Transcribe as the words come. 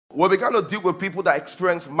We began to deal with people that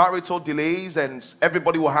experience marital delays, and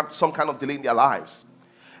everybody will have some kind of delay in their lives.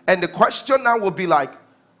 And the question now will be like,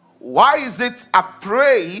 why is it I've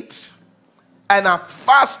prayed and I've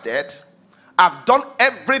fasted, I've done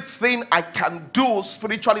everything I can do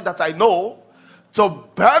spiritually that I know to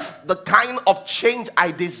birth the kind of change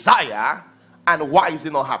I desire, and why is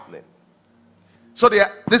it not happening? So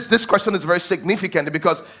this question is very significant,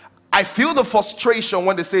 because I feel the frustration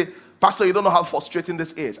when they say, Pastor, you don't know how frustrating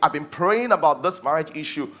this is. I've been praying about this marriage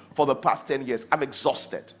issue for the past 10 years. I'm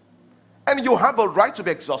exhausted. And you have a right to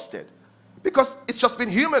be exhausted, because it's just been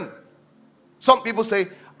human. Some people say,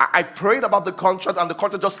 I prayed about the contract and the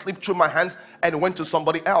contract just slipped through my hands and went to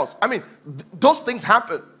somebody else. I mean, those things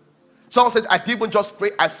happen. Someone said, I didn't just pray,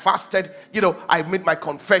 I fasted, I made my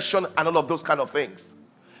confession and all of those kind of things.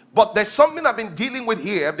 But there's something I've been dealing with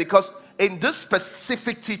here, because in this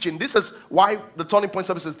specific teaching, this is why the Turning Point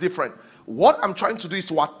service is different. What I'm trying to do is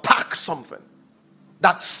to attack something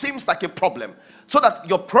that seems like a problem, so that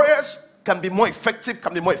your prayers can be more effective,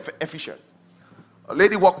 can be more efficient. A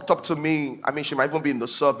lady walked up to me, she might even be in the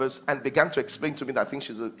service, and began to explain to me that I think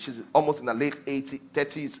she's almost in her late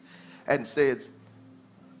 30s, and said,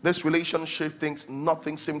 this relationship things,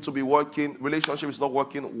 nothing seems to be working, relationship is not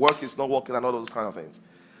working, work is not working, and all those kind of things.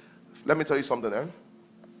 Let me tell you something,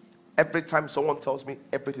 Every time someone tells me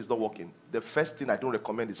everything is not working, the first thing I don't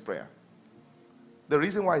recommend is prayer. The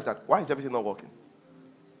reason why is that, why is everything not working?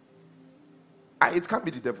 It can't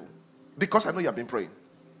be the devil, because I know you have been praying.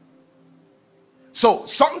 So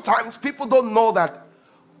sometimes people don't know that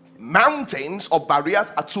mountains or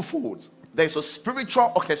barriers are twofold. There's a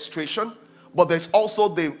spiritual orchestration, but there's also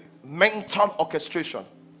the mental orchestration.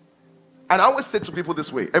 And I always say to people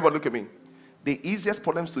this way, everyone look at me. The easiest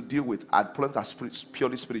problems to deal with are problems that are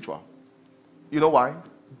purely spiritual. You know why?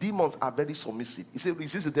 Demons are very submissive. You say,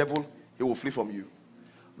 resist the devil, he will flee from you.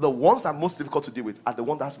 The ones that are most difficult to deal with are the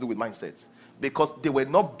ones that has to do with mindset, because they were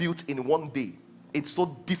not built in one day. It's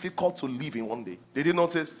so difficult to live in one day. Did you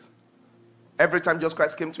notice? Every time Jesus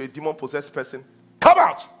Christ came to a demon-possessed person, come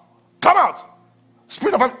out! Come out!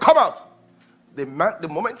 Spirit of him, come out! The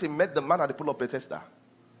moment he met the man at the pool of Bethesda,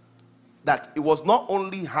 that it was not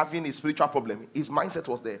only having a spiritual problem, his mindset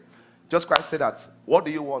was there. Jesus Christ said that, what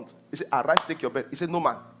do you want? He said, arise, take your bed. He said, no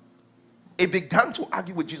man. He began to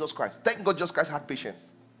argue with Jesus Christ. Thank God Jesus Christ had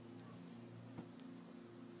patience.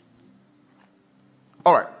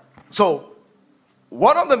 All right. So,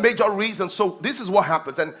 one of the major reasons, so this is what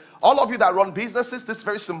happens. And all of you that run businesses, this is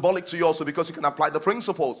very symbolic to you also, because you can apply the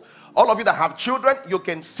principles. All of you that have children, you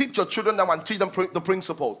can sit your children down and teach them the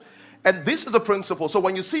principles. And this is the principle. So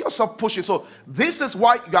when you see yourself pushing, so this is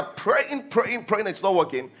why you are praying, it's not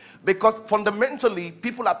working. Because fundamentally,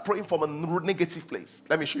 people are praying from a negative place.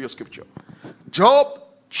 Let me show you a scripture. Job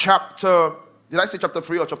chapter, did I say chapter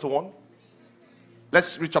 3 or chapter 1?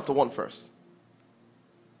 Let's read chapter 1 first.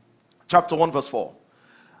 Chapter 1 verse 4.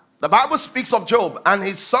 The Bible speaks of Job, and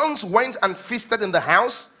his sons went and feasted in the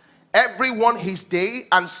house, every one his day,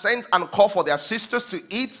 and sent and called for their sisters to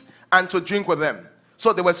eat and to drink with them.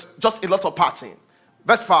 So there was just a lot of partying.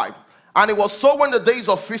 Verse 5. And it was so when the days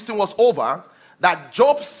of feasting was over, that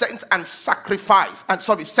Job sent and sanctified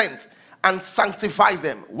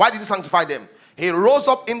them. Why did he sanctify them? He rose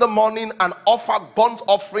up in the morning and offered burnt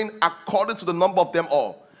offering according to the number of them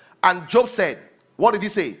all. And Job said, what did he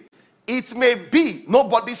say? It may be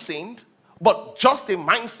nobody sinned, but just a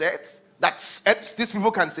mindset that these people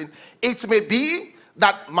can sin. It may be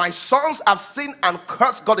that my sons have sinned and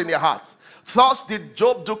cursed God in their hearts. Thus did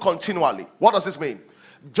Job do continually. What does this mean?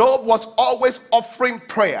 Job was always offering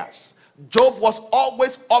prayers. Job was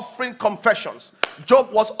always offering confessions.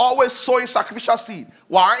 Job was always sowing sacrificial seed.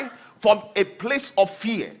 Why? From a place of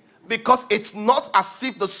fear. Because it's not as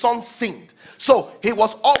if the son sinned. So he would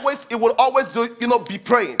always do, be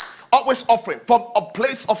praying. Always offering from a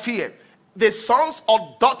place of fear. The sons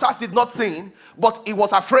or daughters did not sin, but he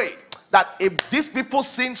was afraid that if these people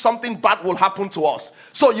sin, something bad will happen to us.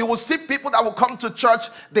 So you will see people that will come to church,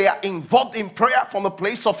 they are involved in prayer from a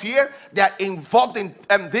place of fear. They are involved in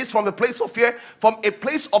this from a place of fear, from a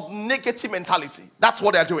place of negative mentality. That's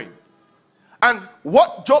what they are doing. And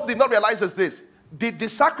what Job did not realize is this. Did the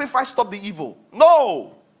sacrifice stop the evil?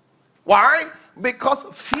 No. Why? Because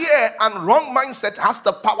fear and wrong mindset has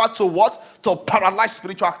the power to what? To paralyze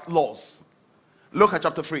spiritual laws. Look at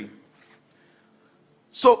chapter 3.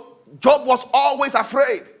 So Job was always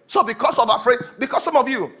afraid. So because some of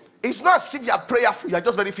you, it's not as if you are prayerful, you are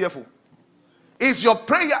just very fearful. It's your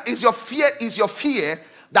prayer, is your fear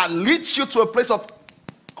that leads you to a place of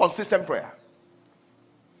consistent prayer.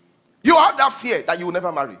 You have that fear that you will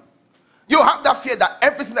never marry. You have that fear that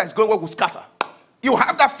everything that is going well will scatter. You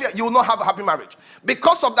have that fear, you will not have a happy marriage.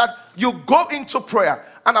 Because of that, you go into prayer.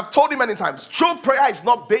 And I've told you many times, true prayer is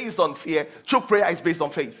not based on fear. True prayer is based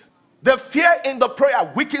on faith. The fear in the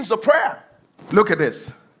prayer weakens the prayer. Look at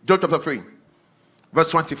this. Job chapter 3, verse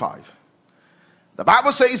 25. The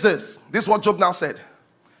Bible says this. This is what Job now said.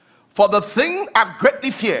 For the thing I've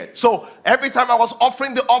greatly feared. So every time I was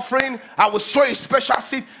offering the offering, I was sow a special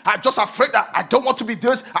seed. I'm just afraid that I don't want to be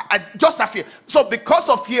this. I just have fear. So because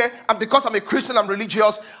of fear, and because I'm a Christian, I'm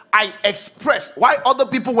religious, I express. Why other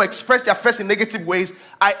people will express their fears in negative ways,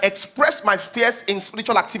 I express my fears in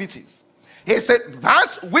spiritual activities. He said,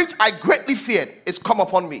 that which I greatly feared is come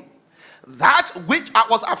upon me. That which I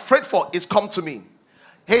was afraid for is come to me.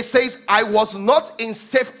 He says, I was not in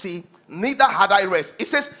safety, neither had I rest. He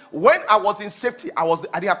says, when I was in safety, I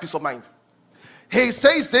didn't have peace of mind. He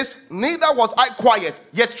says this, neither was I quiet,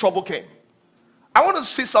 yet trouble came. I want to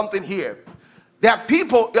see something here. There are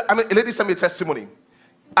people, a lady sent me a testimony,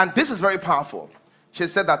 and this is very powerful. She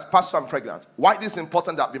said that, Pastor, I'm pregnant. Why this is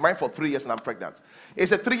important that I've been married for 3 years and I'm pregnant? He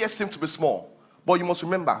said 3 years seem to be small, but you must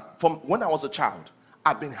remember, from when I was a child,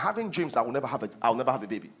 I've been having dreams that I'll never have a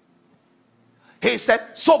baby. He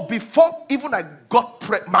said, so before even I got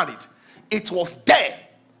married, it was there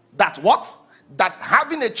that what? That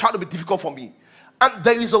having a child will be difficult for me. And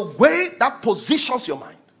there is a way that positions your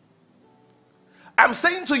mind. I'm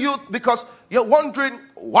saying to you because you're wondering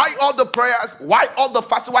why all the prayers, why all the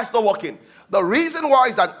fasting, why it's not working. The reason why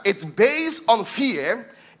is that it's based on fear,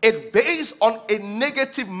 it's based on a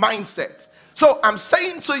negative mindset. So I'm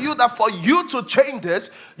saying to you that for you to change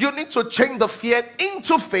this, you need to change the fear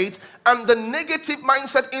into faith and the negative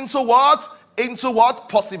mindset into what? Into what?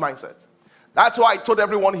 Positive mindset. That's why I told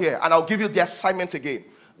everyone here, and I'll give you the assignment again.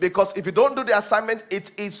 Because if you don't do the assignment,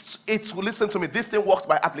 it's listen to me, this thing works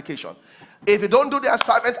by application. If you don't do the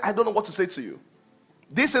assignment, I don't know what to say to you.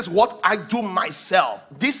 This is what I do myself.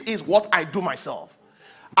 This is what I do myself.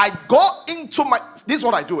 I go into this is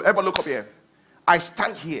what I do. Everybody look up here. I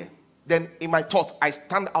stand here. Then in my thoughts, I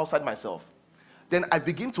stand outside myself. Then I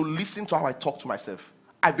begin to listen to how I talk to myself.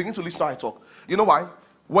 I begin to listen to how I talk. You know why?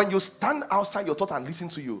 When you stand outside your thought and listen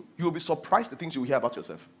to you, you'll be surprised the things you will hear about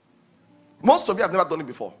yourself. Most of you have never done it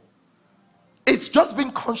before. It's just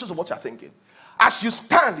being conscious of what you're thinking. As you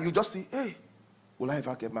stand, you just see, hey, will I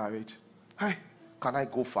ever get married? Hey, can I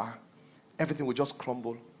go far? Everything will just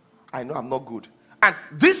crumble. I know I'm not good. And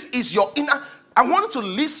this is your inner, I want you to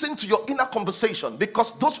listen to your inner conversation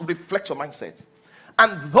because those reflect your mindset.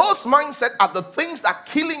 And those mindset are the things that are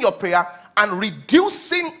killing your prayer and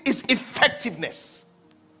reducing its effectiveness.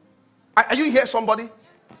 Are you here, somebody?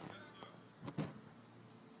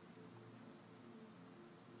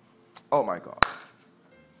 Oh my God.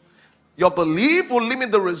 Your belief will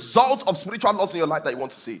limit the results of spiritual laws in your life that you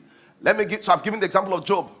want to see. So I've given the example of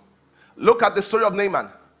Job. Look at the story of Naaman.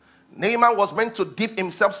 Naaman was meant to dip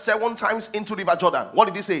himself 7 times into River Jordan. What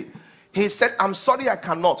did he say? He said, I'm sorry I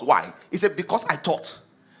cannot. Why? He said, because I thought.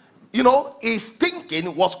 You know, his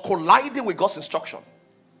thinking was colliding with God's instruction.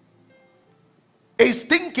 His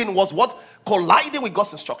thinking was what? Colliding with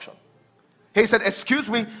God's instruction. He said, excuse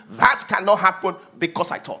me, that cannot happen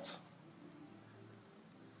because I thought.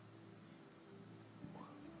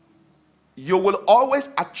 You will always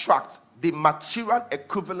attract the material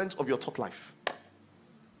equivalent of your thought life.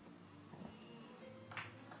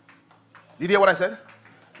 Did you hear what I said?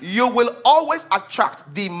 You will always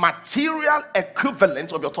attract the material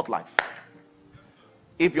equivalent of your thought life.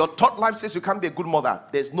 If your thought life says you can't be a good mother,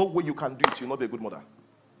 there's no way you can do it. You'll not be a good mother.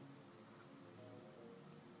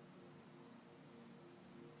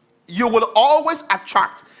 You will always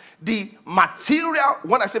attract the material,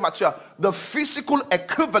 when I say material, the physical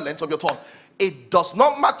equivalent of your thought. It does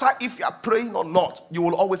not matter if you are praying or not, you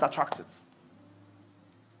will always attract it.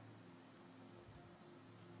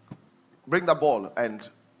 Bring the ball and,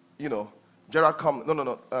 Gerard, come.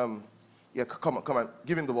 No. Yeah, come on.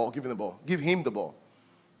 Give him the ball. Give him the ball.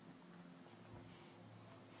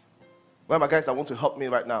 Where are my guys that want to help me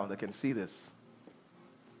right now? They can see this.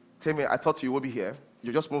 Tell me, I thought you would be here.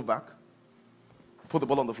 You just move back. Put the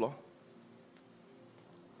ball on the floor.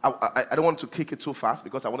 I don't want to kick it too fast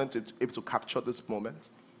because I wanted to be able to capture this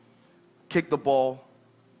moment. Kick the ball.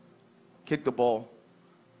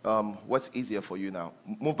 What's easier for you now?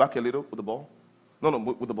 Move back a little with the ball. No,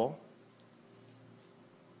 with the ball.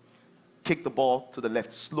 Kick the ball to the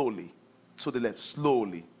left slowly. To the left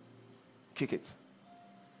slowly. Kick it.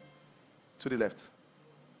 To the left.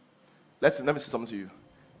 Let me say something to you.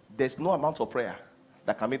 There's no amount of prayer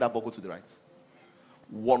that can make that ball go to the right.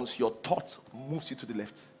 Once your thought moves you to the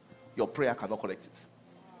left, your prayer cannot correct it.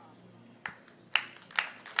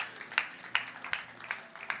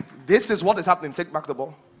 This is what is happening. Take back the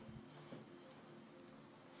ball.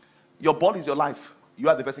 Your ball is your life. You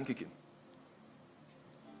are the person kicking.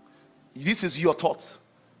 This is your thought.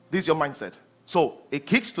 This is your mindset. So it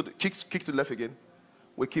kicks to the left again.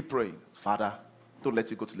 We keep praying. Father, don't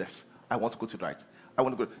let it go to the left. I want to go to the right. I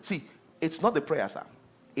want to go. See, it's not the prayer, sir.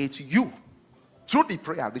 It's you, through the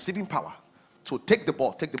prayer, receiving power to take the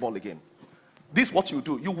ball again. This is what you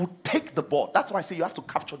do. You will take the ball. That's why I say you have to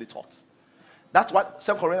capture the thought. That's what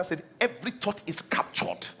 2 Corinthians said. Every thought is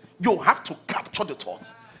captured. You have to capture the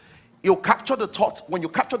thought. You capture the thought. When you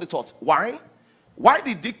capture the thought, why? Why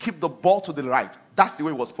did they keep the ball to the right? That's the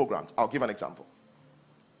way it was programmed. I'll give an example.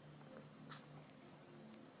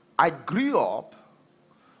 I grew up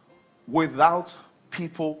without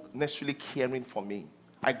people necessarily caring for me.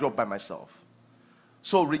 I grew up by myself.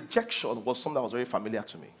 So rejection was something that was very familiar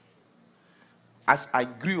to me. As I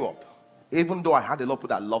grew up, even though I had a lot of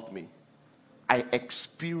people that loved me, I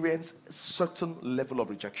experienced a certain level of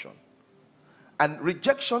rejection. And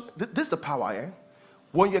rejection, this is the power, eh?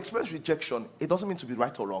 When you experience rejection, it doesn't mean to be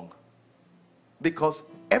right or wrong. Because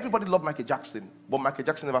everybody loved Michael Jackson, but Michael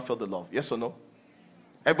Jackson never felt the love. Yes or no?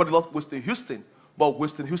 Everybody loved Whitney Houston, but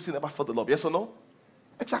Whitney Houston never felt the love. Yes or no?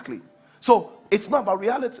 Exactly. So it's not about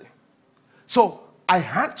reality. So I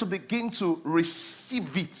had to begin to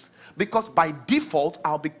receive it, because by default,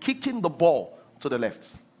 I'll be kicking the ball to the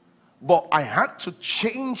left. But I had to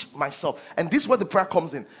change myself. And this is where the prayer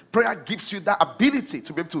comes in. Prayer gives you that ability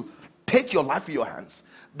to be able to take your life in your hands.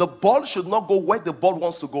 The ball should not go where the ball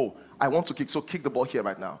wants to go. I want to kick, so kick the ball here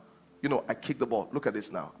right now. You know, I kick the ball. Look at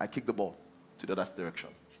this now. I kick the ball to the other direction.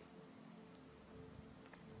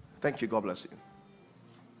 Thank you. God bless you.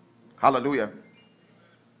 Hallelujah.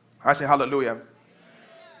 I say hallelujah.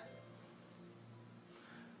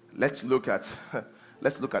 Let's look at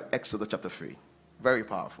Exodus chapter 3. Very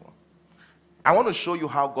powerful. I want to show you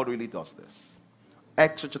how God really does this.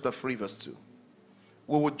 Exodus chapter 3 verse 2.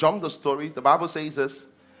 We will jump the stories. The Bible says this.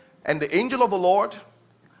 And the angel of the Lord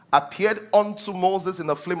appeared unto Moses in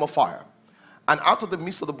a flame of fire, and out of the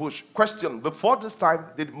midst of the bush. Question: before this time,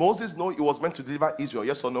 did Moses know he was meant to deliver Israel?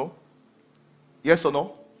 Yes or no? Yes or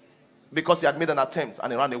no? Because he had made an attempt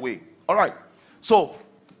and he ran away. All right. So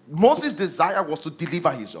Moses' desire was to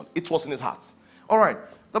deliver Israel. It was in his heart. All right.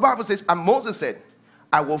 The Bible says, and Moses said,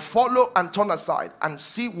 I will follow and turn aside and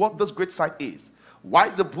see what this great sight is, why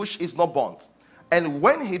the bush is not burnt. And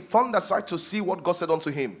when he turned aside to see what God said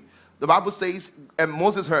unto him, the Bible says, and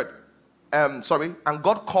Moses heard, and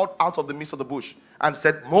God called out of the midst of the bush and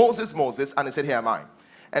said, Moses, Moses, and he said, here am I.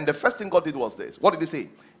 And the first thing God did was this. What did he say?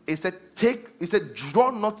 He said, draw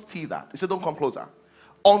not thither. He said, don't come closer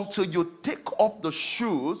until you take off the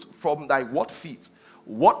shoes from thy what feet?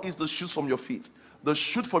 What is the shoes from your feet? The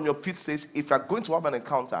shoe from your feet says, if you are going to have an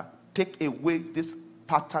encounter, take away this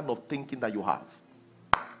pattern of thinking that you have.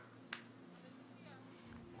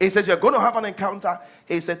 He says, you're going to have an encounter.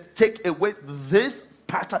 He said, take away this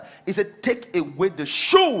pattern. He said, take away the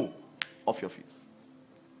shoe of your feet.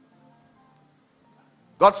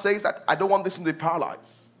 God says that I don't want this to be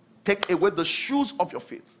paralyzed. Take away the shoes of your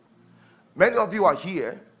feet. Many of you are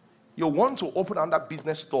here. You want to open another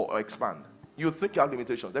business store or expand. You think you have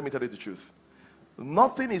limitations. Let me tell you the truth.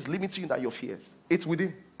 Nothing is limiting you than your fears. It's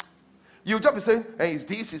within. You just be saying, hey, it's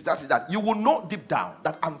this, it's that, it's that. You will know deep down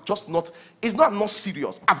that I'm just not, it's not I'm not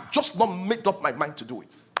serious. I've just not made up my mind to do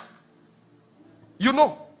it. You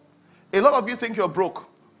know, a lot of you think you're broke.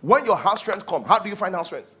 When your house strength comes, how do you find house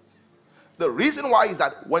strength? The reason why is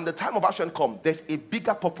that when the time of action comes, there's a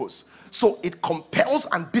bigger purpose. So it compels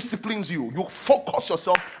and disciplines you. You focus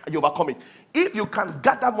yourself and you overcome it. If you can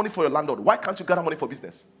gather money for your landlord, why can't you gather money for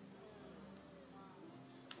business?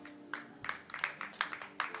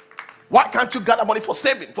 Why can't you gather money for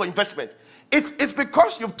saving, for investment? It's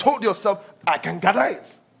because you've told yourself, I can gather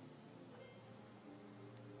it.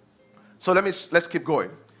 So let's keep going.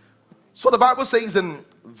 So the Bible says in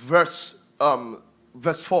verse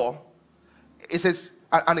 4, it says,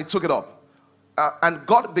 and he took it up. And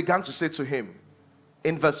God began to say to him,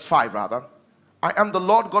 in verse 5 rather, I am the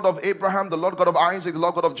Lord God of Abraham, the Lord God of Isaac, the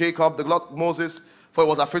Lord God of Jacob, the Lord Moses, for he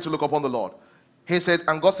was afraid to look upon the Lord. He said,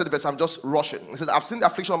 and God said, verse, I'm just rushing. He said, I've seen the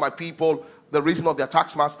affliction of my people, the reason of their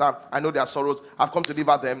taskmaster. I know their sorrows. I've come to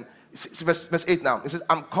deliver them. Verse 8 now. He says,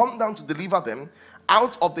 I'm come down to deliver them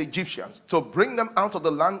out of the Egyptians, to bring them out of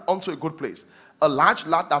the land unto a good place. A large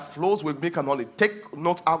land that flows with milk and honey. Take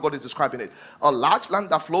note how God is describing it. A large land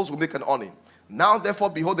that flows with milk and honey. Now, therefore,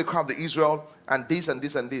 behold the cry of the Israel, and this and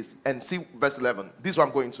this and this. And see verse 11. This is what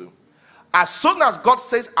I'm going to. As soon as God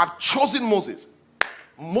says, I've chosen Moses.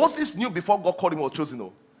 Moses knew before God called him was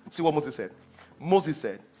chosen. See what Moses said? Moses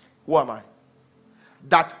said, who am I?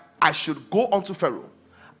 That I should go unto Pharaoh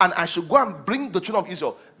and I should go and bring the children of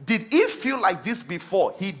Israel. Did he feel like this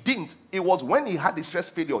before? He didn't. It was when he had his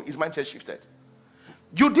first failure, his mindset shifted.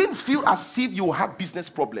 You didn't feel as if you had business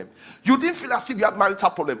problem. You didn't feel as if you had marital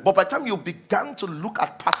problem. But by the time you began to look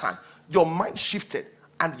at pattern, your mind shifted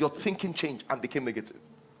and your thinking changed and became negative.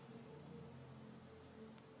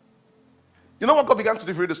 You know what God began to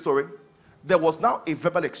do? If you read the story, there was now a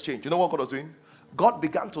verbal exchange. You know what God was doing? God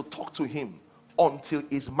began to talk to him until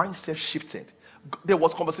his mindset shifted. There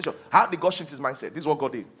was conversation. How did God shift his mindset? This is what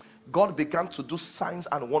God did. God began to do signs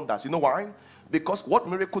and wonders. You know why? Because what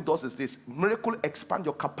miracle does is this. Miracle expands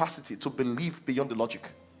your capacity to believe beyond the logic.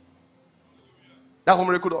 That's what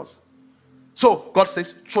miracle does. So God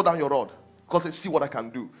says, throw down your rod. God says, see what I can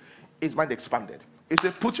do. His mind expanded. He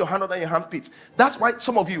said, put your hand under your handpit. That's why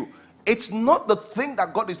some of you, it's not the thing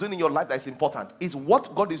that God is doing in your life that is important. It's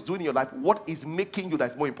what God is doing in your life, what is making you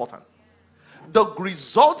that is more important. The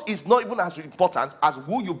result is not even as important as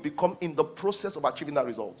who you become in the process of achieving that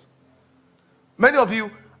result. Many of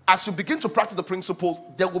you, as you begin to practice the principles,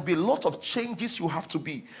 there will be a lot of changes you have to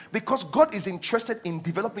be, because God is interested in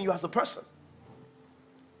developing you as a person.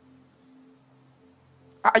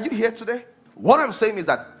 Are you here today? What I'm saying is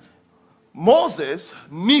that Moses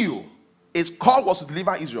knew his call was to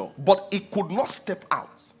deliver Israel, but he could not step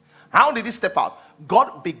out. How did he step out?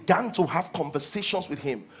 God began to have conversations with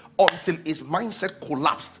him until his mindset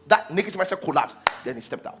collapsed. That negative mindset collapsed. Then he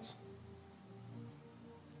stepped out.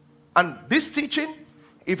 And this teaching,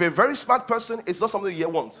 if a very smart person, it's not something you hear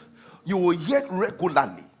once. You will hear it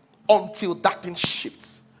regularly until that thing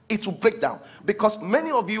shifts. It will break down. Because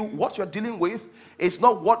many of you, what you're dealing with is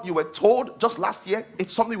not what you were told just last year.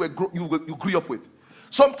 It's something you grew up with.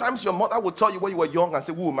 Sometimes your mother will tell you when you were young and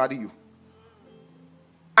say, who will marry you?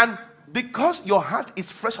 And because your heart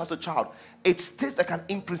is fresh as a child, it stays like an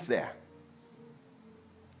imprint there.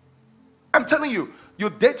 I'm telling you, you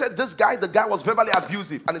dated this guy, the guy was verbally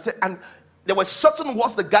abusive, and there were certain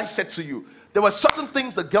words the guy said to you. There were certain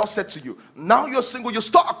things the girl said to you. Now you're single, you're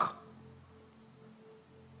stuck.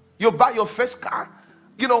 You buy your first car.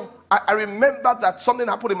 You know, I remember that something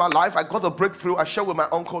happened in my life. I got a breakthrough. I shared with my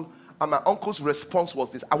uncle. And my uncle's response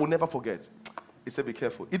was this. I will never forget. He said, be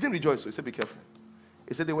careful. He didn't rejoice. So he said, be careful.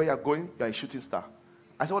 He said, the way you're going, you're a shooting star.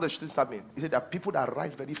 I said, what does shooting star mean? He said, there are people that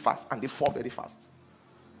rise very fast and they fall very fast.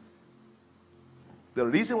 The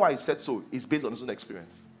reason why he said so is based on his own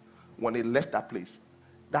experience. When he left that place,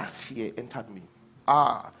 that fear entered me.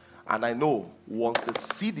 And I know once the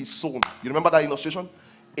seed is sown, you remember that illustration?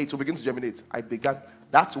 It will begin to germinate.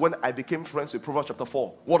 That's when I became friends with Proverbs chapter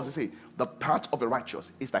 4. What does it say? The path of the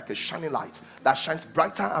righteous is like a shining light that shines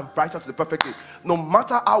brighter and brighter to the perfect day. No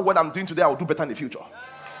matter how well I'm doing today, I will do better in the future.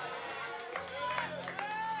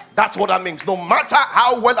 That's what that means. No matter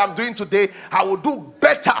how well I'm doing today, I will do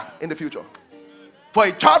better in the future. For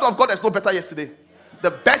a child of God, there's no better yesterday.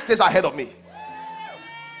 The best days are ahead of me.